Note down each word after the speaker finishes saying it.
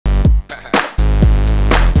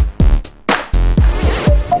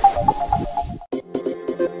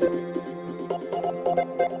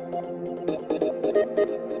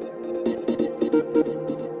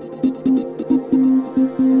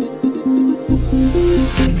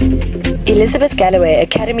Elizabeth Galloway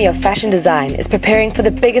Academy of Fashion Design is preparing for the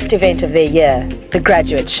biggest event of their year, the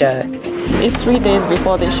Graduate Show. It's 3 days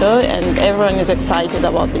before the show and everyone is excited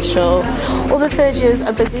about the show. All the third years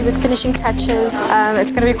are busy with finishing touches.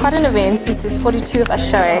 It's going to be quite an event since there's 42 of us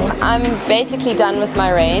showing. I'm basically done with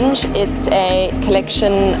my range. It's a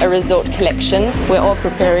collection, a resort collection. We're all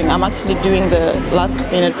preparing. I'm actually doing the last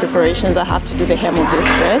minute preparations. I have to do the hem of this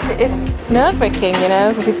dress. It's nerve-wracking, you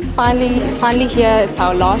know. It's finally here. It's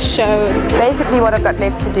our last show. Basically what I've got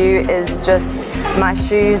left to do is just my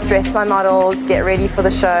shoes, dress my models, get ready for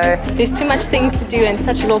the show. There's too much things to do in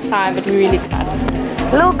such a little time, but we're really excited.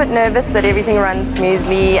 A little bit nervous that everything runs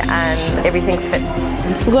smoothly and everything fits.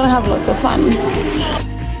 We're going to have lots of fun.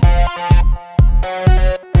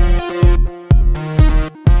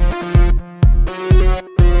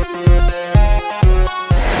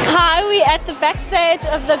 At the backstage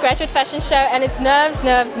of the Graduate Fashion Show, and it's nerves,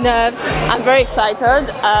 nerves, nerves. I'm very excited.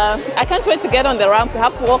 I can't wait to get on the ramp. We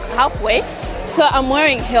have to walk halfway. So I'm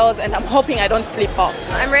wearing heels and I'm hoping I don't slip off.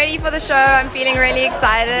 I'm ready for the show. I'm feeling really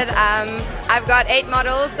excited. I've got 8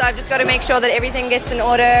 models, so I've just got to make sure that everything gets in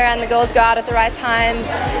order and the girls go out at the right time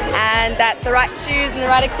and that the right shoes and the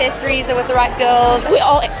right accessories are with the right girls. We're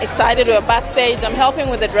all excited. We're backstage. I'm helping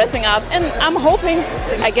with the dressing up and I'm hoping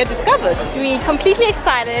I get discovered. We're completely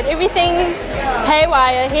excited. Everything's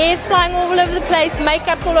haywire. Hair's flying all over the place,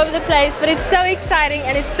 makeup's all over the place, but it's so exciting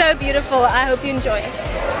and it's so beautiful. I hope you enjoy it.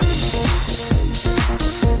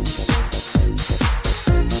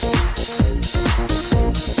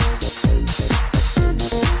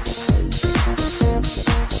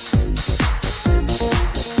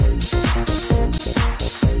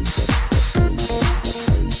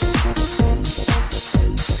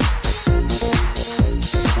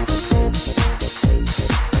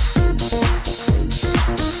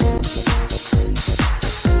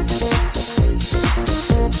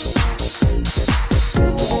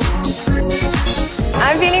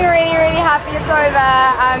 I'm feeling really, really happy it's over.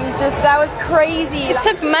 That was crazy. It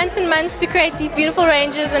took months and months to create these beautiful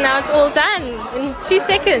ranges and now it's all done in 2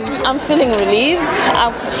 seconds. I'm feeling relieved.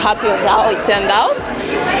 I'm happy with how it turned out.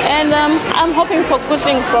 And I'm hoping for good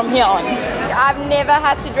things from here on. I've never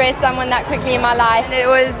had to dress someone that quickly in my life. It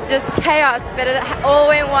was just chaos, but it all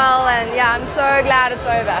went well and yeah, I'm so glad it's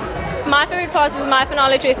over. My favorite part was my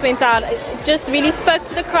finale dress went out. It just really spoke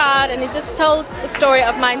to the crowd and it just told a story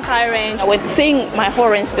of my entire range. With seeing my whole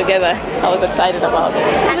range together, I was excited about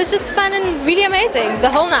it. It was just fun and really amazing, the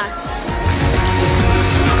whole night.